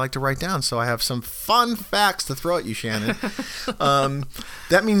little things I like to write down. So I have some fun facts to throw at you, Shannon.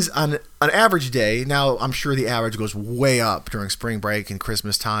 That means on an average day. Now I'm sure the average goes way up during spring break and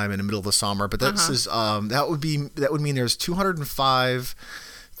Christmas time in the middle of the summer, but this is that would mean there's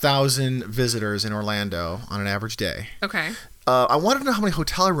 205,000 visitors in Orlando on an average day. Okay. I wanted to know how many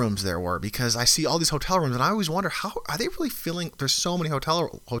hotel rooms there were, because I see all these hotel rooms and I always wonder, how are they really filling? There's so many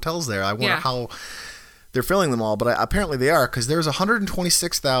hotels there. I wonder how they're filling them all, but apparently they are, because there's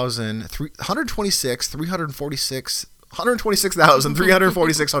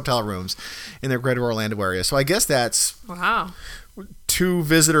 126,346 hotel rooms in their greater Orlando area. So I guess that's 2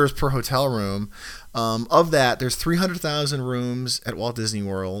 visitors per hotel room. Of that, there's 300,000 rooms at Walt Disney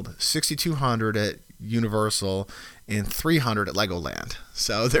World, 6,200 at Universal, and 300 at Legoland.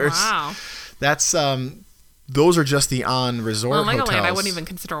 So that's those are just the on-resort hotels. Legoland, I wouldn't even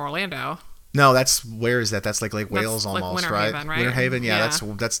consider Orlando. No, where is that? That's like Lake Wales like almost, Winter right? Haven, right? Winter Haven, yeah.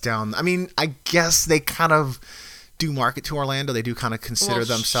 That's down. I mean, I guess they kind of do market to Orlando. They do kind of consider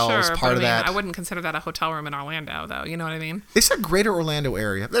themselves part of that. I wouldn't consider that a hotel room in Orlando, though. You know what I mean? It's a greater Orlando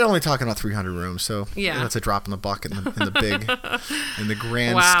area. They're only talking about 300 rooms, so yeah, that's a drop in the bucket in the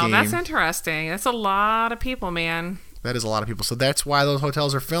grand scheme. Wow, that's interesting. That's a lot of people, man. That is a lot of people. So that's why those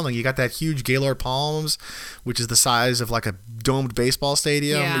hotels are filling. You got that huge Gaylord Palms, which is the size of like a domed baseball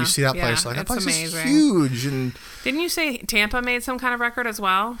stadium. Yeah, you see that place, like that place amazing. is huge. And didn't you say Tampa made some kind of record as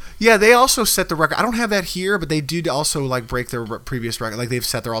well? Yeah, they also set the record. I don't have that here, but they do also like break their previous record. Like they've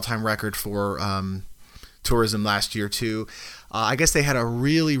set their all-time record for tourism last year too. I guess they had a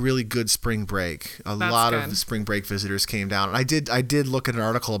really, really good spring break. That's lot good. Of spring break visitors came down, and I did look at an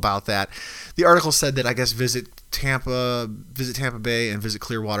article about that. The article said that I guess Visit Tampa Bay and Visit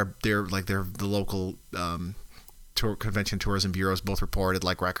Clearwater, they're the local convention tourism bureaus both reported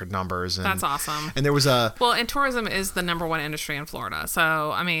like record numbers. And, that's awesome. And there was and tourism is the number one industry in Florida.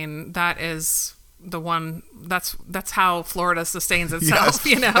 So I mean that is the one that's how Florida sustains itself.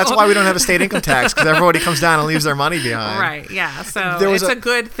 Yes. That's why we don't have a state income tax, because everybody comes down and leaves their money behind. Right. Yeah. So it's a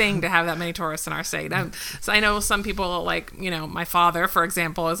good thing to have that many tourists in our state. So I know some people, like my father, for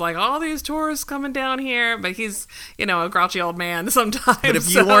example, is like, all these tourists coming down here, but he's a grouchy old man sometimes. But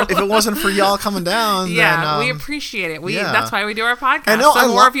if it wasn't for y'all coming down, then, we appreciate it. That's why we do our podcast. I know, so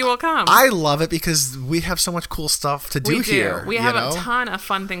more of you will come. I love it because we have so much cool stuff to do here. We have a ton of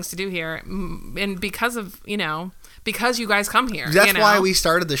fun things to do here, and because of because you guys come here. That's why we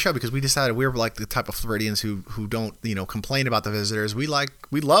started the show, because we decided we were like the type of Floridians who don't complain about the visitors. We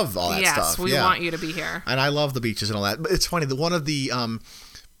love all that stuff. Yes, we want you to be here. And I love the beaches and all that. But it's funny that one of the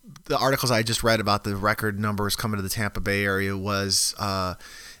articles I just read about the record numbers coming to the Tampa Bay area was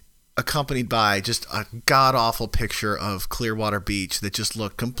accompanied by just a god-awful picture of Clearwater Beach that just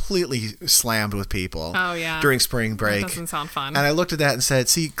looked completely slammed with people during spring break. That doesn't sound fun. And I looked at that and said,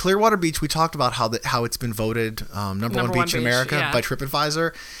 see, Clearwater Beach, we talked about how it's been voted number one beach in America by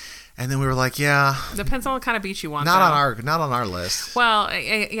TripAdvisor. And then we were like, depends on what kind of beach you want. Not on our list. Well,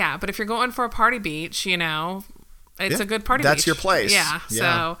 yeah, but if you're going for a party beach, it's a good party beach. That's your place. Yeah.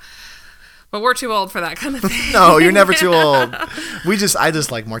 So... But we're too old for that kind of thing. No, you're never too old. I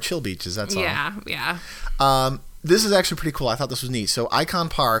just like more chill beaches, that's all. Yeah. This is actually pretty cool. I thought this was neat. So Icon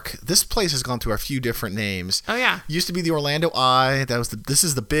Park, this place has gone through a few different names. Oh, yeah. Used to be the Orlando Eye. This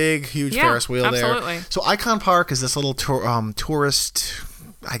is the big, huge Ferris wheel absolutely. there. So Icon Park is this little tourist,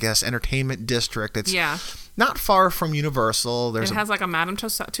 I guess, entertainment district. It's not far from Universal. It has like a Madame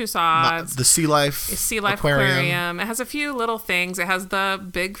Tussauds. The Sea Life Aquarium. It has a few little things. It has the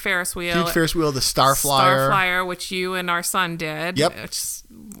big Ferris wheel. Huge Ferris wheel, the Star Flyer. Which you and our son did. Yep.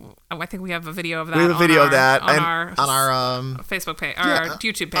 I think we have a video of that. We have a video of that on on our Facebook page, or our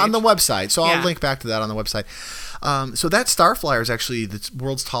YouTube page. on the website. So I'll Yeah. link back to that on the website. So that Starflyer is actually the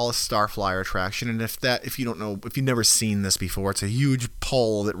world's tallest Starflyer attraction, and if you don't know, if you've never seen this before, it's a huge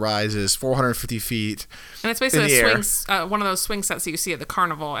pole that rises 450 feet. And it's basically in the a swing, one of those swing sets that you see at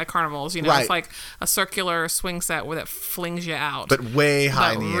carnivals. You know, Right. it's like a circular swing set where it flings you out, But way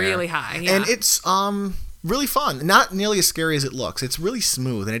high in the air. really high. Yeah. And it's really fun. Not nearly as scary as it looks. It's really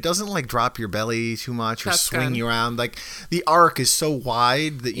smooth, and it doesn't like drop your belly too much or That's swing good. you around. Like the arc is so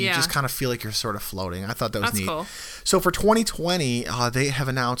wide that you Yeah. just kind of feel like you're sort of floating. I thought that was That's neat. cool. So for 2020, they have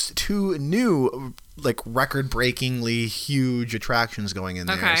announced 2 new like record-breakingly huge attractions going in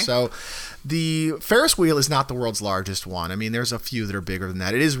there. Okay. So the Ferris wheel is not the world's largest one. I mean, there's a few that are bigger than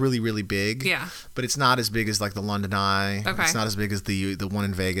that. It is really, really big. Yeah. But it's not as big as like the London Eye. Okay. It's not as big as the one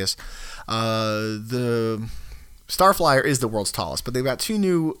in Vegas. The Starflyer is the world's tallest, but they've got 2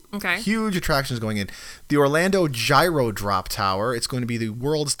 new huge attractions going in. The Orlando Gyro Drop Tower. It's going to be the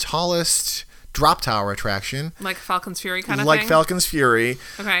world's tallest drop tower attraction. Like Falcon's Fury kind of like thing? Falcon's Fury.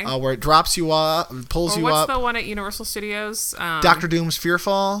 Okay. Where it drops you up, pulls you what's up. the one at Universal Studios? Dr. Doom's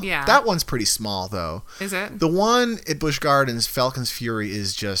Fearfall. Yeah. That one's pretty small, though. Is it? The one at Busch Gardens, Falcon's Fury,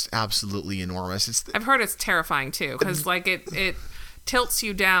 is just absolutely enormous. I've heard it's terrifying, too, because like it tilts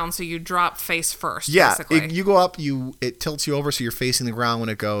you down so you drop face first, Yeah, basically. you go up, it tilts you over so you're facing the ground when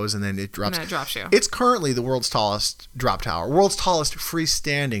it goes, and then it drops. And then it drops you. It's currently the world's tallest drop tower, world's tallest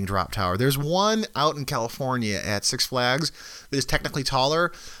freestanding drop tower. There's one out in California at Six Flags that is technically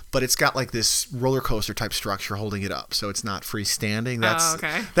taller, but it's got like this roller coaster type structure holding it up, so it's not freestanding.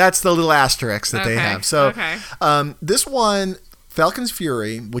 That's the little asterisk that they have. So this one, Falcon's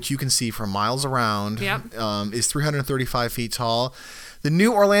Fury, which you can see from miles around, is 335 feet tall. The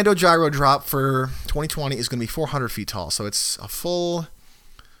new Orlando Gyro Drop for 2020 is going to be 400 feet tall. So it's a full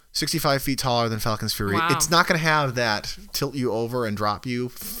 65 feet taller than Falcon's Fury. Wow. It's not going to have that tilt you over and drop you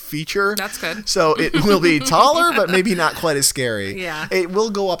feature. That's good. So it will be taller, but maybe not quite as scary. Yeah. It will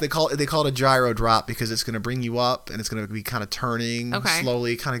go up. They call it a gyro drop because it's going to bring you up and it's going to be kind of turning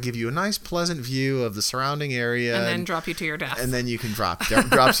slowly, kind of give you a nice, pleasant view of the surrounding area. And then drop you to your death. And then you can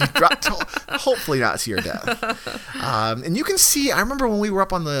hopefully not to your death. And you can see, I remember when we were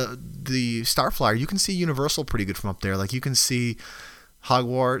up on the Starflyer, you can see Universal pretty good from up there. Like you can see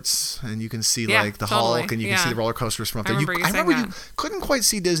Hogwarts, and you can see like the Hulk, and you can see the roller coasters from up there. I remember you couldn't quite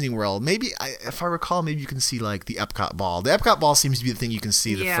see Disney World. Maybe, if I recall, maybe you can see like the Epcot Ball. The Epcot Ball seems to be the thing you can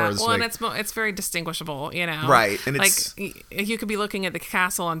see the furthest. Well, and it's very distinguishable, you know. Right, and like it's you could be looking at the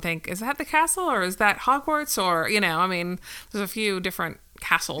castle and think, is that the castle or is that Hogwarts? Or I mean, there's a few different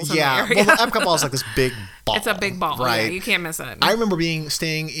castles in there. Well, the Epcot Ball is like this big ball. It's a big ball, right? Yeah, you can't miss it. I remember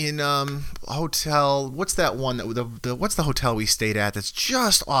staying in a hotel. What's that one what's the hotel we stayed at that's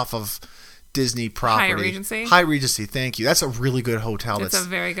just off of Disney property? Hyatt Regency. Hyatt Regency, thank you. That's a really good hotel. It's a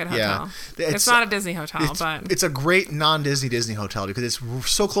very good hotel. Yeah, it's not a Disney hotel, but it's a great non-Disney Disney hotel because it's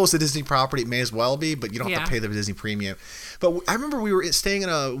so close to Disney property. It may as well be, but you don't have to pay the Disney premium. But I remember we were staying in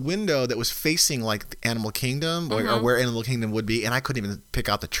a window that was facing like Animal Kingdom or where Animal Kingdom would be, and I couldn't even pick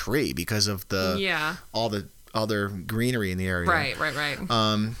out the tree because of all the other greenery in the area. Right.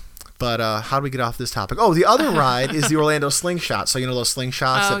 But how do we get off this topic? Oh, the other ride is the Orlando Slingshot. So those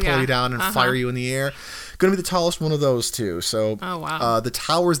slingshots that pull you down and fire you in the air. Going to be the tallest one of those too. So the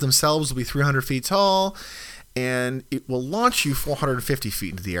towers themselves will be 300 feet tall, and it will launch you 450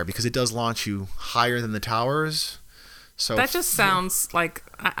 feet into the air because it does launch you higher than the towers. So that just sounds like.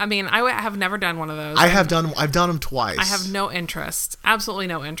 I mean, I have never done one of those. I've done them twice. I have no interest. Absolutely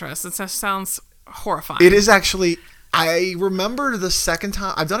no interest. It just sounds horrifying. It is actually. I remember the second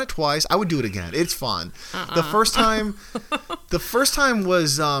time I've done it twice. I would do it again. It's fun. The first time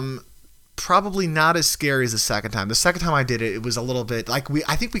was probably not as scary as the second time. The second time I did it, it was a little bit like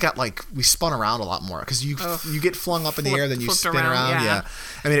I think we spun around a lot more because you get flung up in the air, then you spin around. Yeah.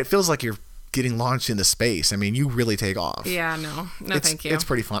 I mean, it feels like you're getting launched into space. I mean, you really take off. Yeah, no, thank you. It's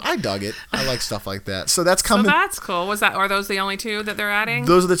pretty fun. I dug it. I like stuff like that. So that's coming. So that's cool. Are those the only 2 that they're adding?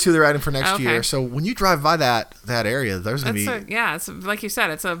 Those are the 2 they're adding for next year. So when you drive by that area, there's gonna be it's like you said,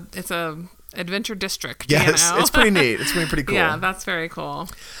 it's a adventure district. Yes, it's pretty neat. It's pretty cool. Yeah, that's very cool.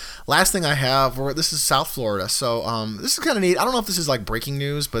 Last thing I have, this is South Florida. So this is kind of neat. I don't know if this is like breaking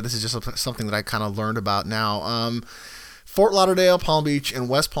news, but this is just something that I kind of learned about now. Fort Lauderdale, Palm Beach, and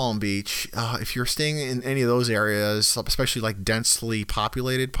West Palm Beach, if you're staying in any of those areas, especially like densely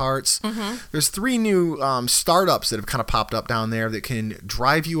populated parts, there's 3 new startups that have kind of popped up down there that can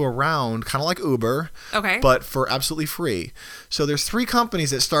drive you around, kind of like Uber, but for absolutely free. So there's 3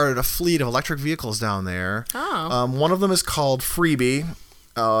 companies that started a fleet of electric vehicles down there. Oh. One of them is called Freebie.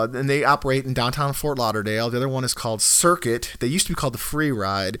 And they operate in downtown Fort Lauderdale. The other one is called Circuit. They used to be called the Free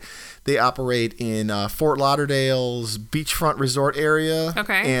Ride. They operate in Fort Lauderdale's beachfront resort area.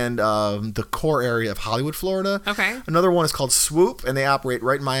 Okay. And the core area of Hollywood, Florida. Okay. Another one is called Swoop, and they operate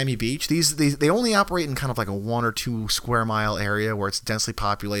right in Miami Beach. They only operate in kind of like a 1 or 2 square mile area where it's densely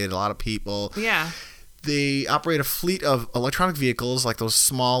populated, a lot of people. Yeah. They operate a fleet of electronic vehicles, like those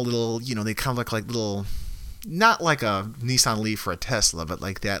small little, they kind of look like little, not like a Nissan Leaf or a Tesla, but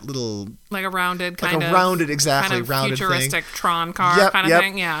like that little, like a rounded like kind a of rounded, exactly, kind of rounded futuristic thing. Tron car kind of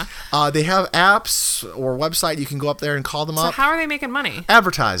thing. Yeah. They have apps or website. You can go up there and call them So up. how are they making money?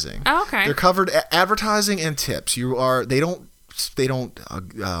 Advertising. Oh, okay. They're covered advertising and tips. They don't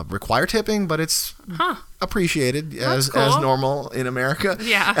require tipping, but it's appreciated as cool. normal in America.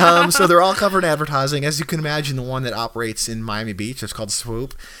 Yeah. So they're all covered in advertising. As you can imagine, the one that operates in Miami Beach, it's called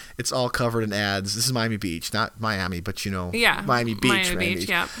Swoop. It's all covered in ads. This is Miami Beach, not Miami, but Miami Beach. Miami Beach,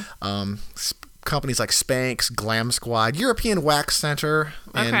 yeah. Companies like Spanx, Glam Squad, European Wax Center,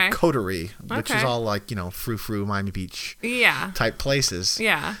 and Coterie, which is all like, frou-frou Miami Beach type places.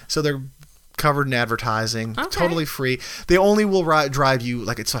 Yeah. So they're covered in advertising, Okay. totally free. They only will drive you,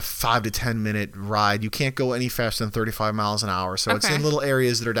 like it's a 5 to 10 minute ride. You can't go any faster than 35 miles an hour. So it's in little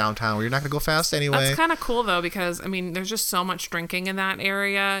areas that are downtown where you're not going to go fast anyway. That's kind of cool though, because I mean, there's just so much drinking in that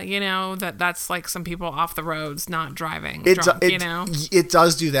area, that's like some people off the roads not driving drunk, It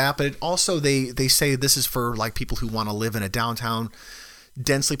does do that, but it also, they say this is for like people who want to live in a downtown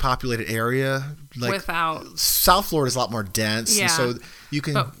densely populated area. Like without South Florida is a lot more dense, and so you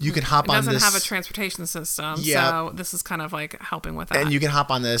can hop on this. It doesn't have a transportation system, so this is kind of like helping with that. And you can hop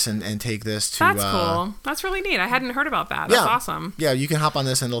on this and take this to. That's cool. That's really neat. I hadn't heard about that. That's awesome. Yeah, you can hop on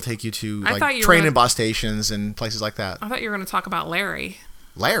this and it'll take you to I thought like you train were and bus stations and places like that. I thought you were going to talk about Larry.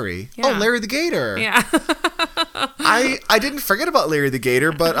 Larry? Yeah. Oh, Larry the Gator. Yeah. I didn't forget about Larry the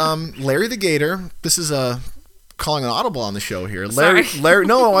Gator, but Larry the Gator, this is calling an audible on the show here. Larry,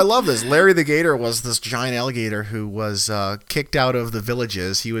 no, I love this. Larry the Gator was this giant alligator who was kicked out of the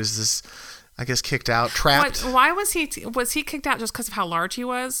villages. He was this, I guess, kicked out, trapped. Why was he kicked out just because of how large he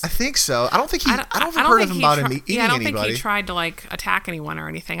was? I think so. I don't think he. I don't I heard of him about him eating I don't anybody. think he tried to like attack anyone or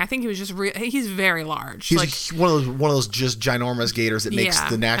anything. I think he was just he's very large. He's like one of those just ginormous gators that makes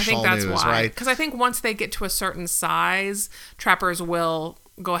the national I think news, that's why. right? Because I think once they get to a certain size, trappers will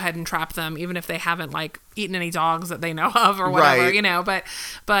go ahead and trap them, even if they haven't like eaten any dogs that they know of or whatever, right.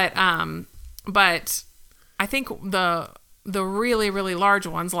 But I think the really, really large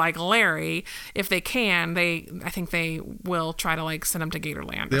ones like Larry, if they can, I think they will try to like send them to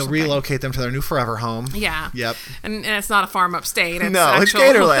Gatorland. They'll relocate them to their new forever home. Yeah. Yep. And it's not a farm upstate. It's it's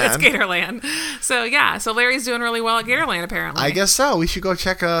Gatorland. It's Gatorland. So Larry's doing really well at Gatorland apparently. I guess so. We should go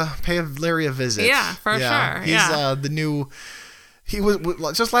pay Larry a visit. Yeah, for sure. He's the new. He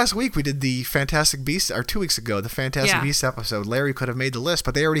was just last week. We did the Fantastic Beasts, or 2 weeks ago, the Fantastic Beasts episode. Larry could have made the list,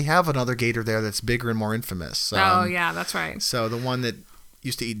 but they already have another gator there that's bigger and more infamous. That's right. So the one that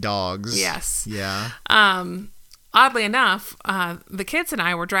used to eat dogs. Yes. Yeah. Oddly enough, the kids and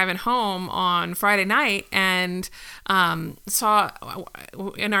I were driving home on Friday night and saw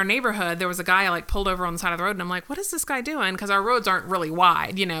in our neighborhood there was a guy like pulled over on the side of the road, and I'm like, what is this guy doing? Because our roads aren't really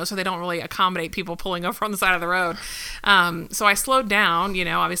wide, so they don't really accommodate people pulling over on the side of the road. So I slowed down,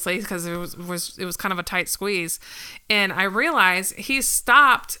 obviously because it was kind of a tight squeeze, and I realized he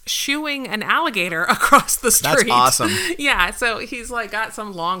stopped shooing an alligator across the street. That's awesome. Yeah, so he's like got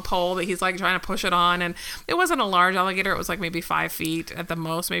some long pole that he's like trying to push it on, and it wasn't a large alligator. It was like maybe 5 feet at the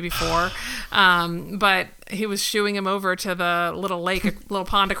most, maybe 4. But he was shooing him over to the little lake, a little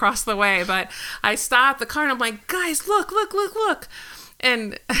pond across the way. But I stopped the car and I'm like, guys, look.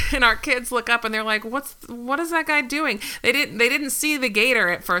 And our kids look up and they're like, what is that guy doing? They didn't see the gator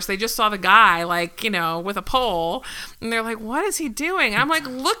at first. They just saw the guy like, with a pole. And they're like, what is he doing? And I'm like,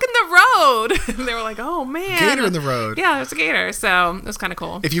 look in the road. And they were like, oh man. Gator in the road. Yeah, there's a gator. So it was kind of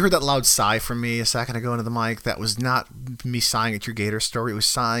cool. If you heard that loud sigh from me a second ago into the mic, that was not me sighing at your gator story. It was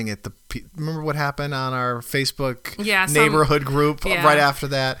sighing at remember what happened on our Facebook neighborhood group right after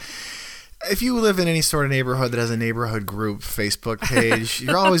that? If you live in any sort of neighborhood that has a neighborhood group Facebook page,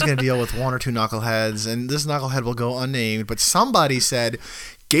 you're always going to deal with 1 or 2 knuckleheads, and this knucklehead will go unnamed, but somebody said,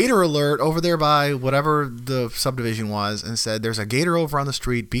 gator alert over there by whatever the subdivision was, and said, there's a gator over on the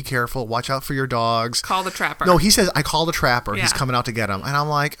street, be careful, watch out for your dogs. Call the trapper. No, he says, I called a trapper, Yeah. He's coming out to get him. And I'm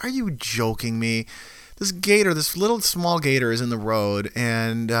like, are you joking me? This gator, this little small gator is in the road,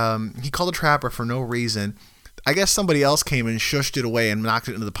 and he called a trapper for no reason. I guess somebody else came and shushed it away and knocked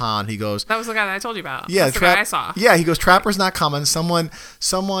it into the pond. He goes, That was the guy that I told you about. yeah, That's the guy I saw. Yeah, he goes, trapper's not coming. Someone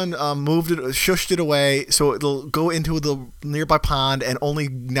moved it, shushed it away, so it'll go into the nearby pond and only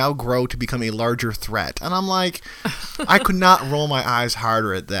now grow to become a larger threat. And I'm like, I could not roll my eyes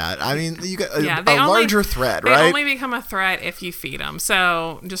harder at that. I mean, you got a larger threat, right? They only become a threat if you feed them.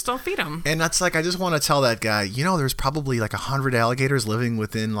 So just don't feed them. And that's like, I just want to tell that guy, there's probably like 100 alligators living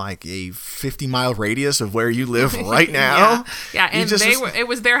within like a 50-mile radius of where you live right now. Yeah, and it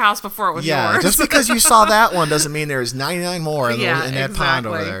was their house before it was yours. Just because you saw that one doesn't mean there's 99 more in that pond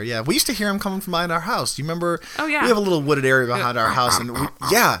over exactly. there. Yeah, we used to hear them coming from behind our house. Do you remember? Oh, yeah. We have a little wooded area behind our house. And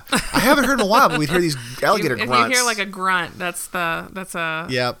I haven't heard in a while, but we'd hear these alligator grunts. If you hear like a grunt, that's a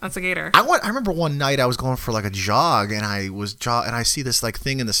gator. I remember one night I was going for like a jog, and I see this like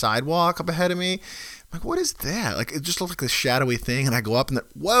thing in the sidewalk up ahead of me. I'm like, what is that? Like, it just looked like a shadowy thing, and I go up and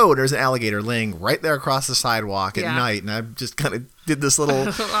whoa, there's an alligator laying right there across the sidewalk at night, and I just kind of did this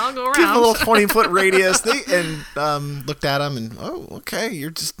little, I'll go around. A little 20-foot radius thing, and looked at him, and okay, you're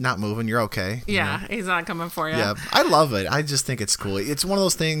just not moving, you're okay. Yeah, he's not coming for you. Yeah, I love it. I just think it's cool. It's one of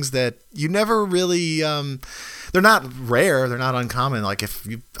those things that you never really. They're not rare. They're not uncommon. Like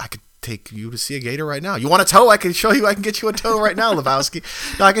I could take you to see a gator right now. You want a tow? I can show you. I can get you a tow right now, Lebowski.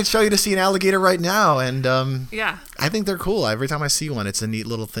 No, I can show you to see an alligator right now. And I think they're cool. Every time I see one, it's a neat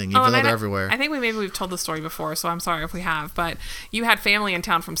little thing, even though they're everywhere. I think we've told the story before, so I'm sorry if we have. But you had family in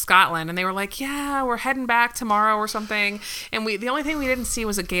town from Scotland, and they were like, "Yeah, we're heading back tomorrow or something." And the only thing we didn't see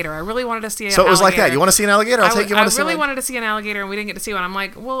was a gator. I really wanted to see an alligator. So it was like that. You want to see an alligator? I'll take you. I really wanted to see an alligator, and we didn't get to see one. I'm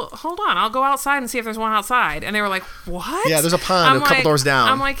like, well, hold on. I'll go outside and see if there's one outside. And they were like, what? Yeah, there's a pond a couple doors down.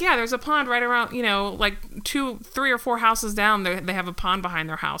 I'm like, yeah, there's a pond right around, like 2, 3, or 4 houses down. They have a pond behind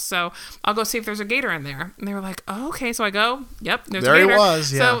their house. So I'll go see if there's a gator in there. And they were like, oh, okay. So I go, yep, there's a gator. There he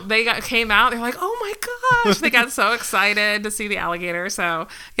was, yeah. So they came out. They're like, oh my gosh. They got so excited to see the alligator. So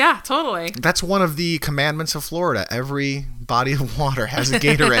yeah, totally. That's one of the commandments of Florida. Every body of water has a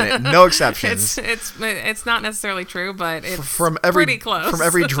gator in it. No exceptions. It's not necessarily true, but it's pretty close. From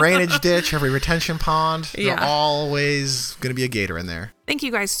every drainage ditch, every retention pond, there's always going to be a gator in there. Thank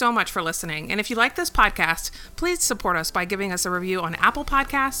you guys so much for listening. And if you like this podcast, please support us by giving us a review on Apple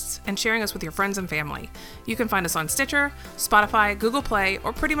Podcasts and sharing us with your friends and family. You can find us on Stitcher, Spotify, Google Play,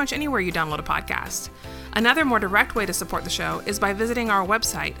 or pretty much anywhere you download a podcast. Another more direct way to support the show is by visiting our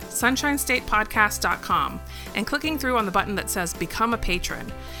website, sunshinestatepodcast.com, and clicking through on the button that says Become a Patron.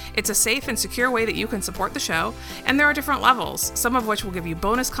 It's a safe and secure way that you can support the show, and there are different levels, some of which will give you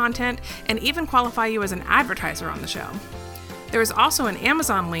bonus content and even qualify you as an advertiser on the show. There is also an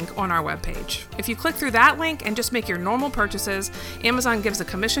Amazon link on our webpage. If you click through that link and just make your normal purchases, Amazon gives a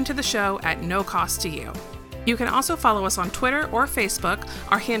commission to the show at no cost to you. You can also follow us on Twitter or Facebook.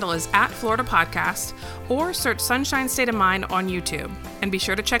 Our handle is @FloridaPodcast, or search Sunshine State of Mind on YouTube. And be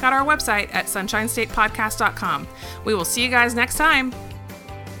sure to check out our website at sunshinestatepodcast.com. We will see you guys next time.